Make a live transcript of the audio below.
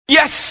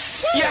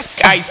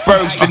Yes!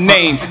 Iceberg's the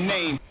name.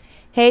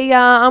 Hey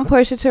y'all, I'm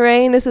Portia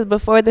Terrain. This is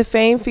Before the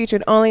Fame,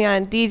 featured only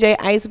on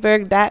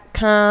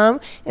DJiceberg.com.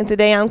 And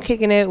today I'm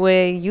kicking it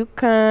with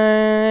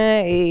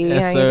Yukon. Hey,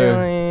 Yes, how sir. you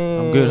doing?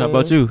 I'm good. How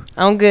about you?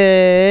 I'm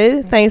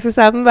good. Thanks for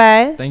stopping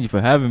by. Thank you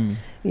for having me.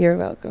 You're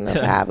welcome. No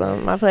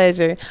problem. My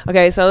pleasure.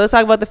 Okay, so let's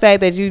talk about the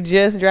fact that you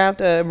just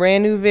dropped a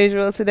brand new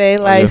visual today, Oh,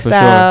 yeah,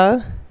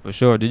 Lifestyle. For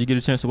sure. Did you get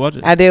a chance to watch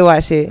it? I did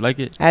watch it. You like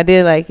it? I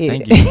did like it.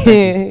 Thank you.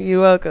 Thank you.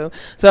 You're welcome.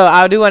 So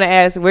I do want to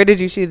ask, where did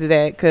you shoot it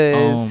at?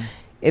 Because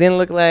it didn't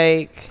look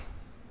like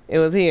it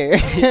was here.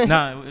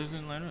 Nah, it was in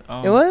Atlanta.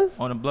 It was?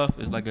 On the Bluff.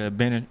 It's like a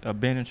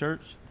abandoned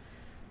church.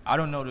 I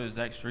don't know the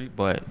exact street,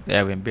 but they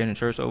have an abandoned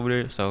church over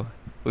there. So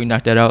we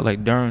knocked that out like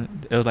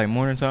it was like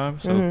morning time.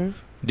 So we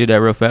did that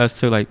real fast.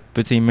 Took like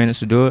 15 minutes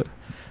to do it.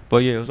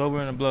 But yeah, it was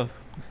over in the Bluff.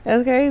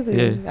 That's crazy.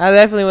 Yeah. I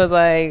definitely was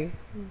like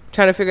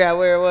trying to figure out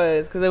where it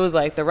was because it was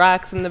like the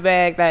rocks in the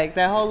back, like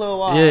that whole little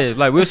wall. Yeah,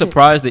 like we were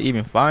surprised to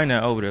even find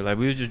that over there. Like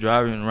we was just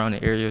driving around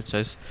the area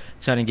just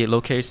trying to get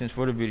locations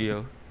for the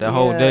video that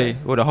whole day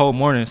or the whole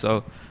morning.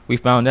 So we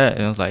found that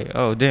and it was like,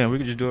 oh damn, we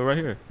could just do it right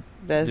here.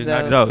 That's just dope.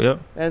 knocked it out.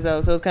 Yep. That's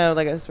dope. So it's kind of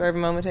like a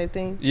suburban moment type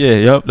thing. Yeah,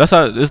 yep. That's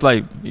how it's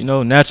like,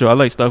 natural. I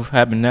like stuff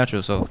happening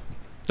natural, so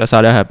that's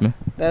how that happened.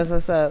 That's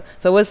what's up.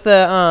 So what's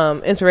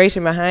the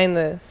inspiration behind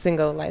the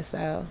single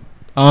Lifestyle?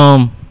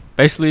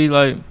 Basically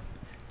like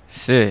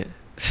shit.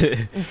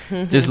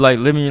 Just like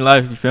living your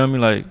life, you feel me?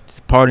 Like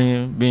just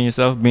partying, being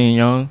yourself, being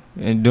young,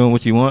 and doing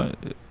what you want,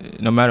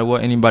 no matter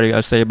what anybody got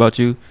to say about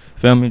you.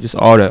 Feel me? Just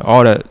all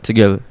that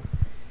together.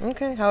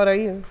 Okay. How old are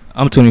you?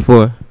 I'm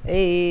 24.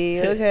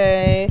 Hey.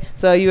 Okay.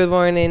 So you were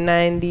born in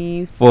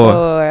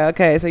 '94.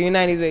 Okay. So you're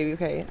 '90s baby.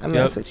 Okay. I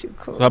mess with you.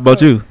 Cool. So how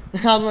about you?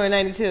 I was born in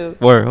 '92.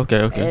 Word.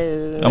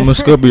 Okay. I'm a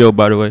Scorpio,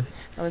 by the way.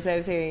 I'm a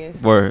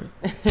Sagittarius. Word.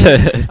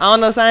 I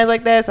don't know signs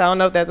like that, so I don't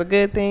know if that's a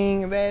good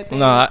thing or bad thing.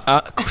 No,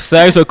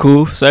 Sags are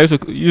cool.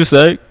 You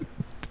Sag?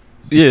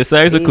 Yeah,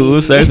 Sags are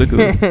cool. Sags are cool.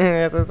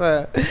 That's what's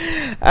up.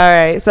 All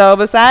right. So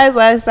besides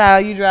Lifestyle,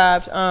 you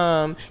dropped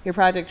your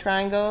project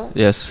Triangle.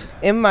 Yes.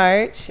 In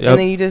March, and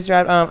then you just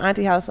dropped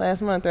Auntie House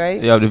last month,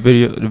 right? Yeah, the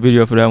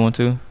video for that one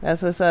too.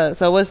 That's what's up.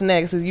 So what's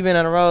next? Cause you've been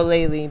on the road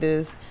lately.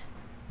 Just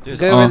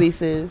good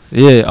releases.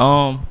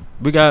 Yeah.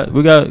 We got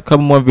a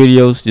couple more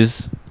videos.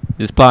 Just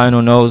plotting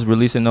on those,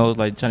 releasing those,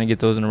 like trying to get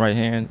those in the right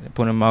hand and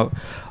putting them out.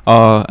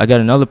 I got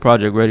another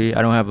project ready.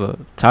 I don't have a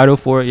title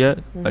for it yet.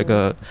 Like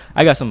I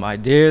got some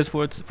ideas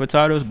for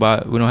titles,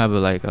 but we don't have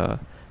a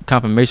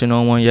confirmation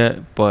on one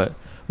yet. But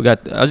I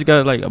just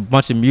got like a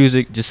bunch of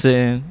music just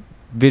sitting,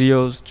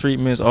 videos,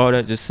 treatments, all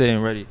that just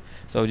sitting ready.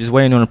 So just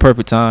waiting on the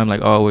perfect time,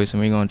 like always,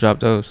 and we're gonna drop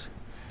those.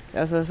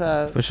 That's what's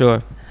up. For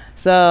sure.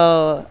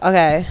 So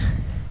okay.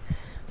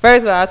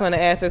 First of all, I just want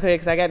to ask real quick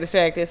because I got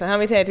distracted. So how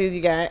many tattoos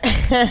you got?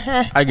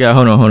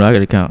 Hold on. I got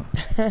to count.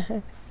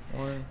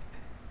 1,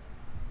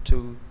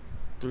 2,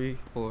 3,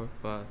 4,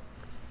 5,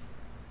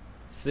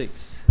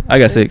 6. I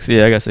got 6.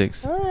 Yeah, I got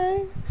 6. All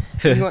right.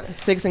 You want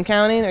 6 and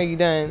counting, or are you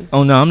done?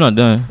 Oh, no, I'm not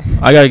done.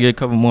 I got to get a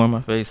couple more on my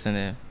face and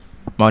then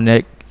my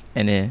neck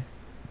and then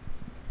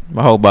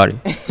my whole body.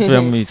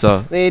 Feel me?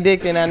 So they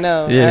addicting, I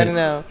know. Yeah. I already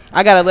know.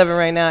 I got 11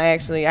 right now,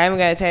 actually. I haven't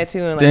got a tattoo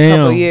in like a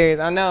couple years.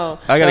 I know.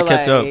 I got to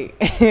catch up. I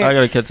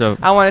got to catch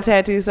up. I want a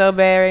tattoo so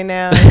bad right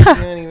now. You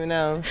don't even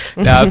know.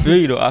 Nah, I feel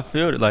you, though. I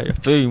feel it. Like, I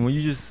feel you. When you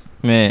just,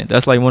 man,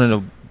 that's like one of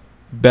the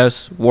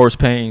best, worst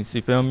pains.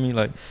 You feel me?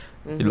 Like,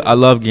 I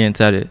love getting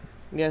tatted.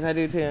 Yes, I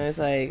do too. It's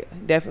like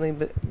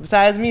definitely,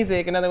 besides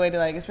music, another way to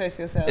like express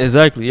yourself.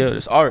 Exactly, yeah.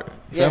 It's art.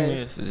 Feel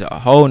me? It's a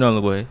whole nother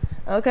way.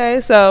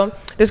 Okay, so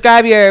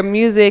describe your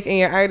music and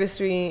your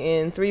artistry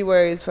in 3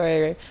 words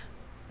for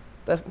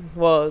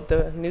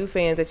the new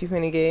fans that you're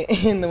finna get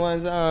and the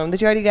ones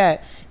that you already got.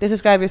 Just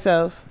describe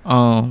yourself.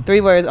 3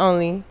 words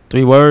only.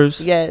 3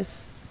 words? Yes.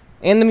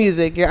 And the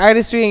music, your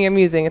artistry and your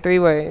music in 3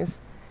 words.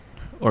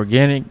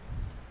 Organic.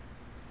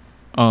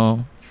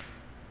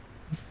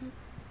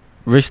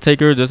 Risk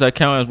taker, does that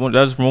count as one?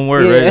 That's one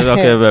word, right?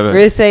 Okay, baby.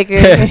 Risk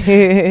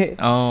taker.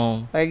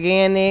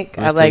 Organic.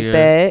 I like taker,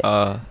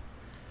 that.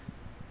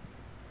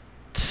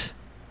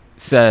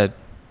 Sad.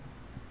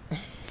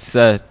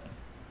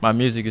 My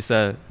music is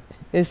sad.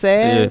 It's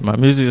sad? Yeah, my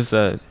music is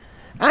sad.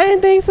 I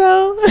didn't think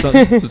so.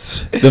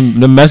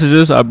 The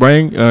messages I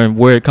bring and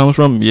where it comes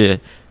from, yeah,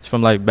 it's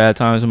from like bad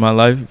times in my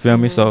life. You feel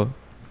me? So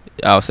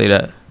I'll say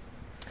that.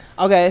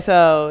 Okay,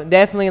 so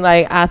definitely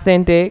like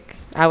authentic,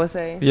 I would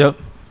say. Yep.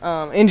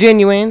 And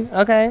genuine.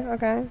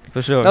 Okay.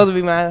 For sure. Those would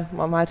be my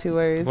 2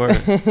 words.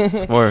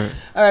 Word.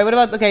 All right, what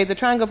about the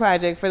Triangle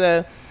Project? For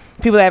the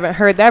people that haven't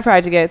heard that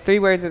project yet, 3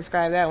 words to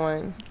describe that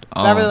one.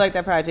 So I really like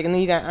that project. And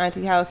then you got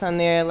Auntie House on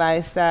there,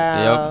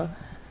 Lifestyle.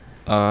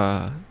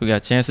 Yep. We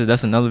got Chances.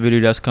 That's another video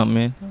that's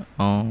coming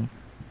in.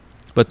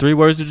 But 3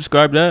 words to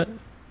describe that?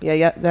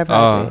 Yeah, that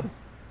project.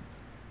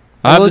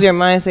 What was your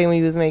mindset when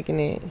you was making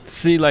it?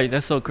 See, like,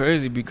 that's so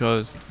crazy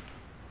because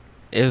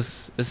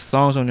it's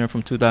songs on there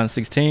from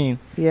 2016.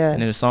 Yeah.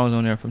 And then the songs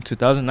on there from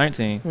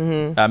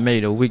 2019. I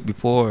made a week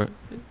before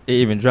it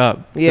even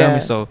dropped. Yeah. Feel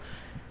me? So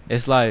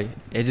it's like,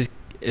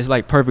 it's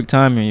like perfect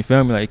timing. You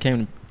feel me? Like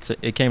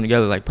it came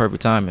together like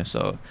perfect timing.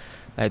 So,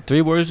 like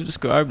 3 words to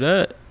describe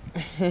that.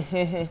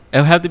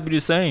 It'll have to be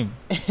the same.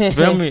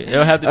 Feel me?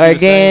 It'll have to be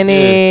organic. the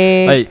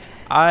same. Yeah.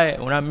 Like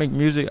when I make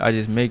music, I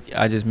just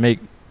make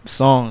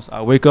songs.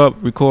 I wake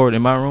up, record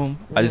in my room.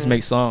 I just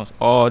make songs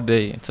all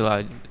day until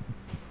I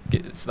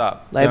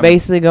stop. Like Feel me?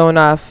 basically going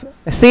off.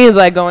 It seems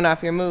like going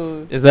off your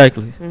mood.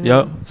 Exactly.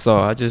 Yep.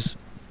 So it just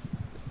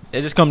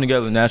come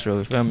together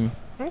naturally. Feel me?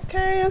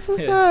 Okay, that's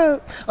what's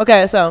up.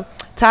 Okay, so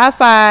top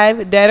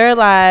 5, dead or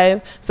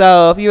alive.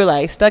 So if you were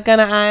like stuck on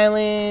an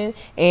island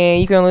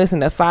and you can listen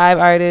to 5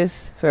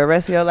 artists for the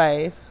rest of your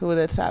life, who would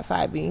the top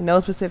 5 be? No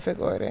specific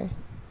order.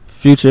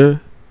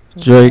 Future,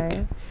 Drake,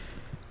 Okay.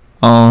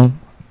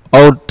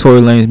 old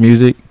Tory Lanez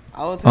music.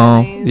 Old Tory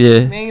Lanez.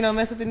 Yeah. Man, you don't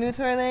mess with the new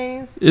Tory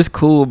Lanez? It's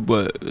cool,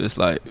 but it's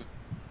like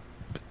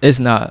it's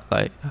not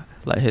like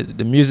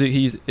the music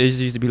it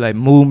used to be like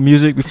mood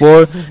music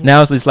before.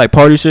 Now it's like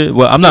party shit.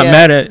 Well, I'm not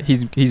mad at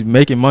he's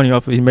making money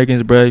off it. He's making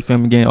his bread,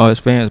 film getting all his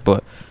fans,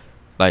 but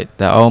like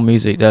that old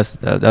music, that's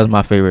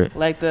my favorite.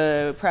 Like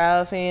the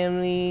Proud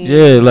Family.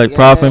 Yeah, like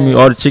Proud Family,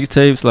 all the Chicks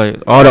tapes,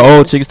 like all the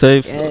old Chicks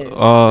tapes,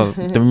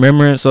 the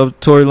remembrance of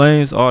Tory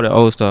Lanez, all the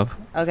old stuff.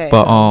 Okay.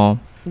 But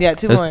yeah,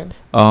 2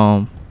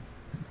 more.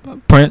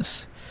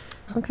 Prince.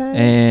 Okay.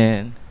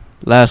 And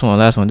last one,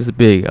 this is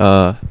big.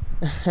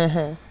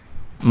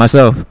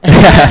 Myself.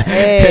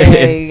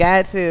 Hey,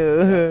 got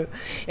to.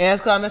 And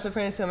that's called Mr.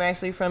 Prince, who I'm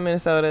actually from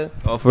Minnesota.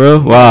 Oh, for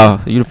real?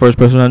 Wow, you the first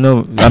person I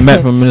know I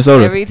met from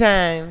Minnesota. Every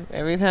time.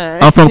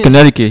 I'm from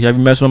Connecticut. Have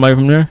you met somebody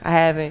from there? I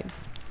haven't.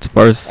 It's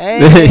first.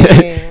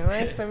 Hey,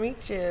 nice to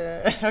meet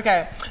you.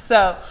 Okay,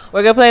 so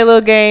we're gonna play a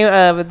little game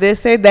of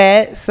this or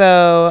that,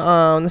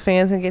 so the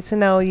fans can get to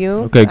know you.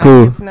 Okay,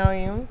 cool. Get to know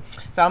you.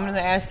 So I'm gonna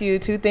ask you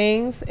 2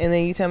 things, and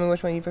then you tell me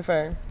which one you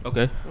prefer.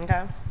 Okay.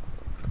 Okay.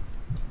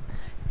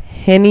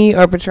 Henny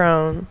or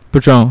Patron?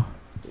 Patron.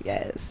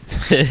 Yes.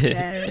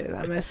 Yes,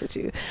 I mess with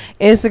you.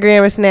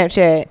 Instagram or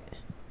Snapchat?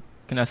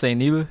 Can I say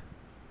neither?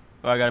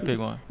 Or I gotta pick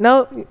one?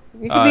 No,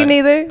 you can be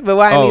neither, but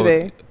why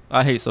neither?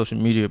 I hate social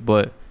media,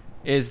 but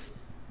it's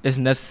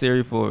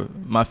necessary for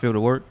my field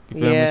of work. You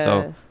feel me?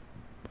 So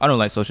I don't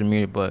like social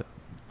media, but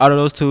out of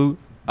those 2,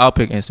 I'll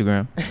pick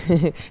Instagram.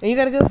 And you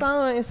got a good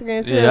follow on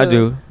Instagram too. Yeah, I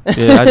do.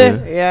 Yeah, I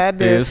do. Yeah, I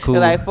do. Yeah, it's cool.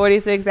 You're like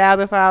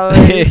 46,000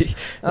 followers.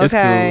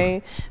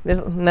 Okay.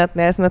 Cool.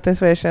 That's nothing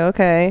special.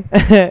 Okay.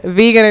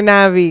 Vegan or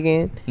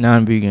non-vegan?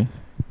 Non-vegan.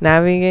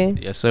 Non-vegan?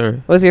 Yes,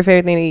 sir. What's your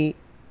favorite thing to eat?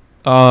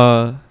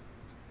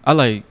 I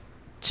like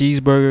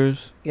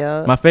cheeseburgers.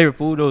 Yeah. My favorite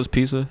food though is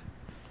pizza.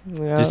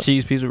 Yeah. Just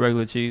cheese pizza,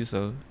 regular cheese.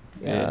 So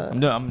yeah,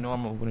 I'm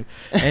normal with it.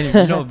 And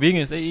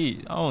vegans, they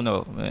eat. I don't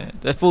know, man.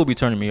 That food be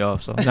turning me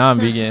off. So now I'm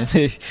vegan.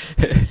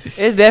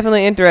 It's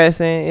definitely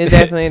interesting. It's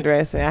definitely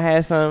interesting. I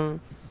had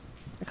some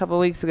a couple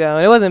weeks ago,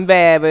 and it wasn't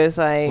bad, but it's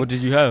like. What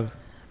did you have?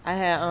 I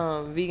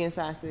had vegan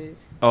sausage.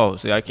 Oh,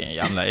 see, I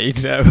can't. I'm not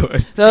eating that one.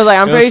 So it was like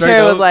I'm pretty sure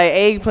it was like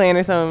eggplant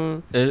or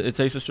something. It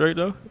tastes straight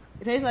though.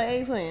 It tastes like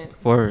eggplant.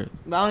 Word.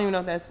 But I don't even know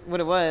if that's what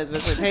it was, but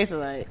what it tasted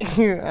like. I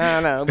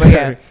don't know. But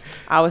yeah,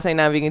 I would say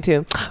non-vegan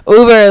too.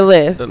 Uber or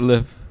Lyft?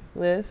 Lyft.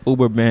 Lyft?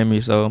 Uber banned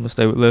me, so I'm gonna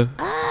stay with Lyft.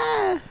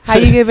 Ah, how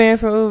you get banned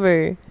from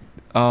Uber?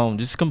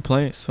 Just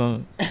complaints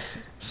from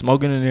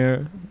smoking in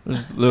there,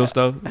 just little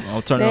stuff.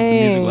 I'll turn up the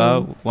music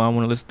loud while I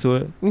want to listen to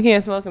it. You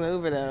can't smoke in the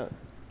Uber though.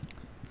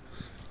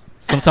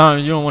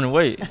 Sometimes you don't want to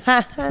wait.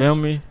 Feel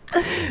me?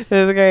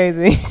 That's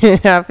crazy.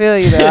 I feel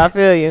you though. I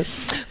feel you.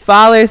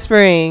 Fall or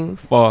spring?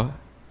 Fall.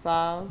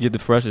 Fall. Get the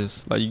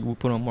freshest. Like you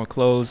put on more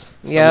clothes.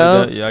 Yep.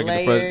 Like that. Yeah, I get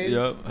the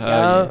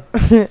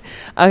fresh. Yep.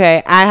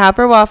 Okay. IHOP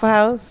or Waffle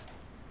House?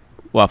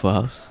 Waffle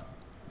House.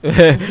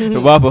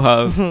 The Waffle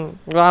House.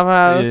 Waffle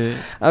House.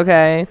 Yeah.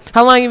 Okay.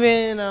 How long you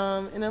been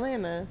in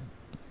Atlanta?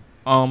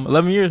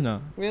 11 years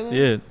now. Really?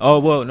 Yeah. Oh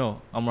well,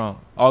 no, I'm wrong.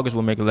 August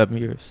will make 11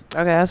 years.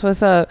 Okay, that's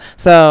what's up.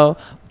 So,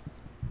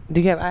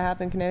 do you have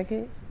IHOP in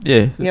Connecticut?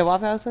 Yeah. You have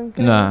Waffle House in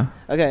Connecticut?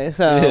 Nah. Okay,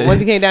 so once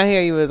you came down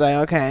here, you was like,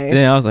 okay.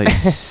 Then I was like,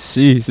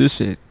 jeez, this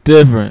shit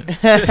different.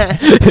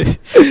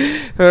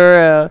 For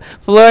real.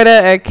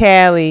 Florida or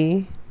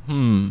Cali?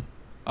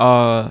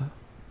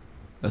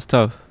 That's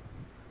tough.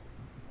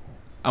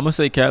 I'm gonna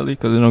say Cali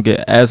because it don't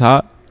get as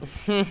hot.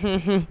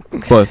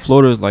 But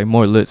Florida is like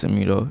more lit to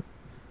me though.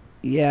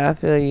 Yeah, I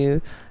feel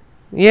you.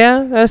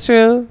 Yeah, that's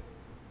true.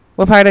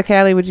 What part of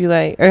Cali would you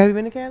like? Or have you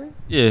been to Cali?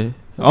 Yeah.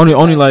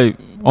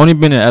 Only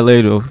been in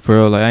LA though, for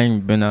real. Like I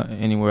ain't been out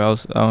anywhere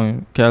else out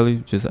in Cali,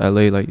 just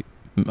LA. Like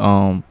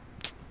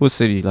what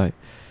city? Like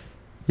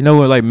you know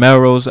where like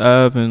Melrose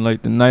Ave and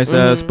like the nice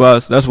ass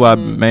spots. That's where I've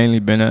mainly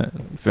been at.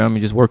 You feel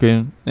me? Just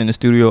working in the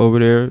studio over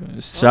there,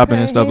 shopping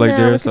and stuff like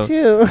there. So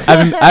I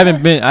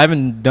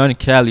haven't done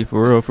Cali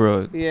for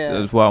real. Yeah.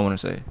 That's what I want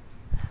to say.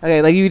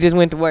 Okay, like you just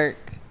went to work.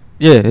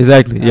 Yeah,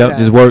 exactly. Okay. Yep,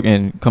 just work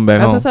and come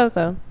back home. That's what's up,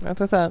 though. That's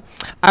what's up.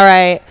 All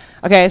right.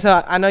 Okay,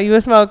 so I know you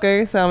a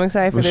smoker, so I'm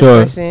excited for this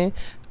question.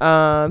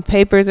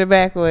 Papers or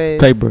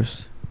backwoods?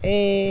 Papers.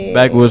 Hey.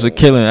 Backwoods are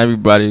killing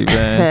everybody,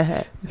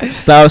 man.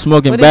 Stop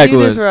smoking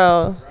backwoods. What did you just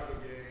roll?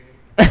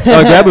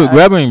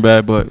 Grabber ain't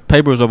bad, but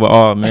papers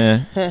overall,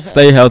 man.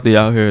 Stay healthy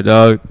out here,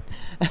 dog.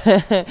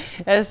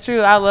 That's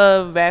true. I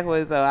love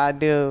backwoods though. I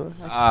do.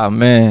 Ah,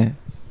 man.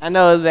 I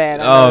know it's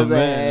bad. Oh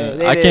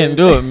man, I can't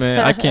do it, man.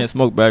 I can't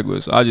smoke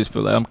backwards. So I just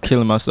feel like I'm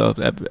killing myself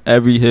at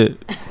every hit.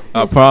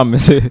 I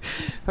promise.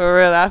 For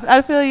real,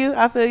 I feel you.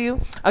 I feel you.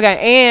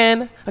 Okay,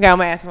 I'm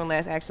gonna ask one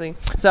last actually.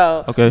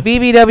 So, okay.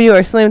 BBW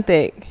or Slim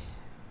Thick?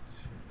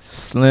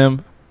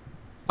 Slim.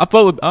 I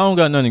don't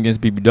got nothing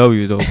against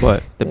BBW though,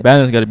 but the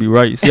balance got to be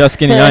right. You see how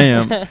skinny I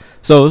am,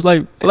 so it's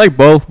like I like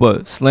both,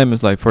 but Slim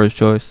is like first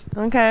choice.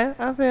 Okay,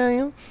 I feel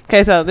you.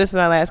 Okay, so this is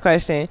my last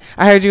question.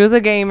 I heard you was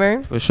a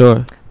gamer. For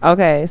sure.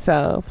 Okay,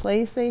 so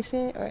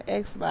PlayStation or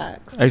Xbox?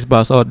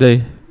 Xbox all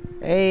day.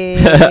 Hey,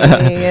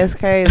 that's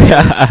crazy.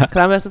 Cause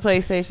I mess with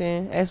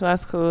PlayStation.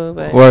 Xbox cool,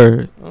 but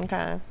word.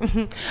 Okay.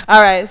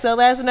 All right. So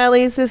last but not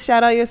least, just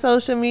shout out your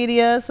social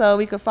media so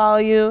we can follow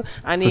you.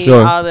 I need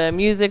all the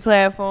music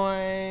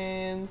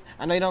platforms.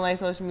 I know you don't like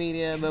social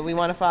media, but we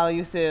want to follow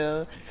you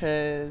still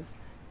because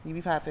you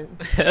be popping.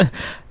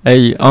 Hey,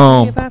 you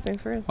popping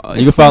for real.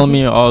 You can follow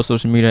me on all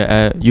social media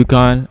at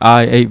Yukon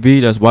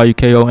I8V. That's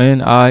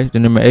YUKON the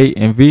number 8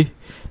 and V.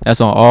 That's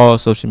on all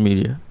social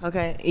media.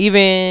 Okay.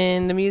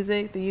 Even the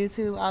music, the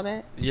YouTube, all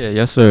that? Yeah,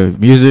 yes sir.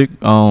 Music,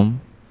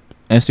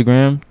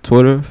 Instagram,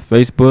 Twitter,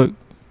 Facebook.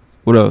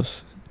 What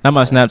else? Not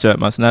my Snapchat.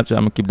 My Snapchat,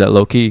 I'm gonna keep that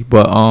low key.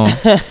 But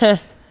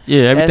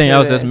yeah, everything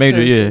else that's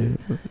major, yeah.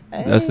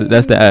 That's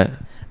the ad.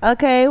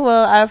 Okay,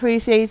 well, I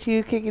appreciate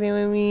you kicking it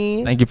with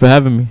me. Thank you for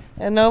having me.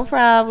 No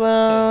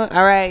problem.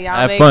 All right,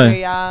 y'all make sure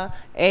y'all.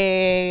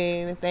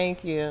 Hey,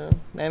 thank you.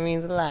 That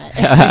means a lot.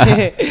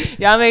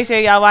 Y'all make sure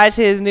y'all watch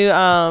his new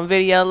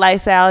video,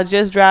 Lifestyle,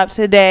 just dropped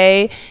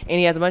today. And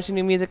he has a bunch of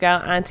new music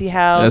out, Auntie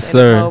House, yes, and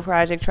sir. the whole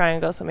Project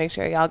Triangle. So make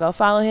sure y'all go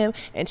follow him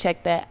and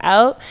check that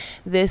out.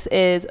 This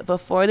is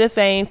Before the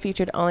Fame,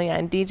 featured only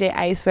on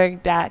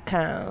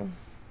DJIceberg.com.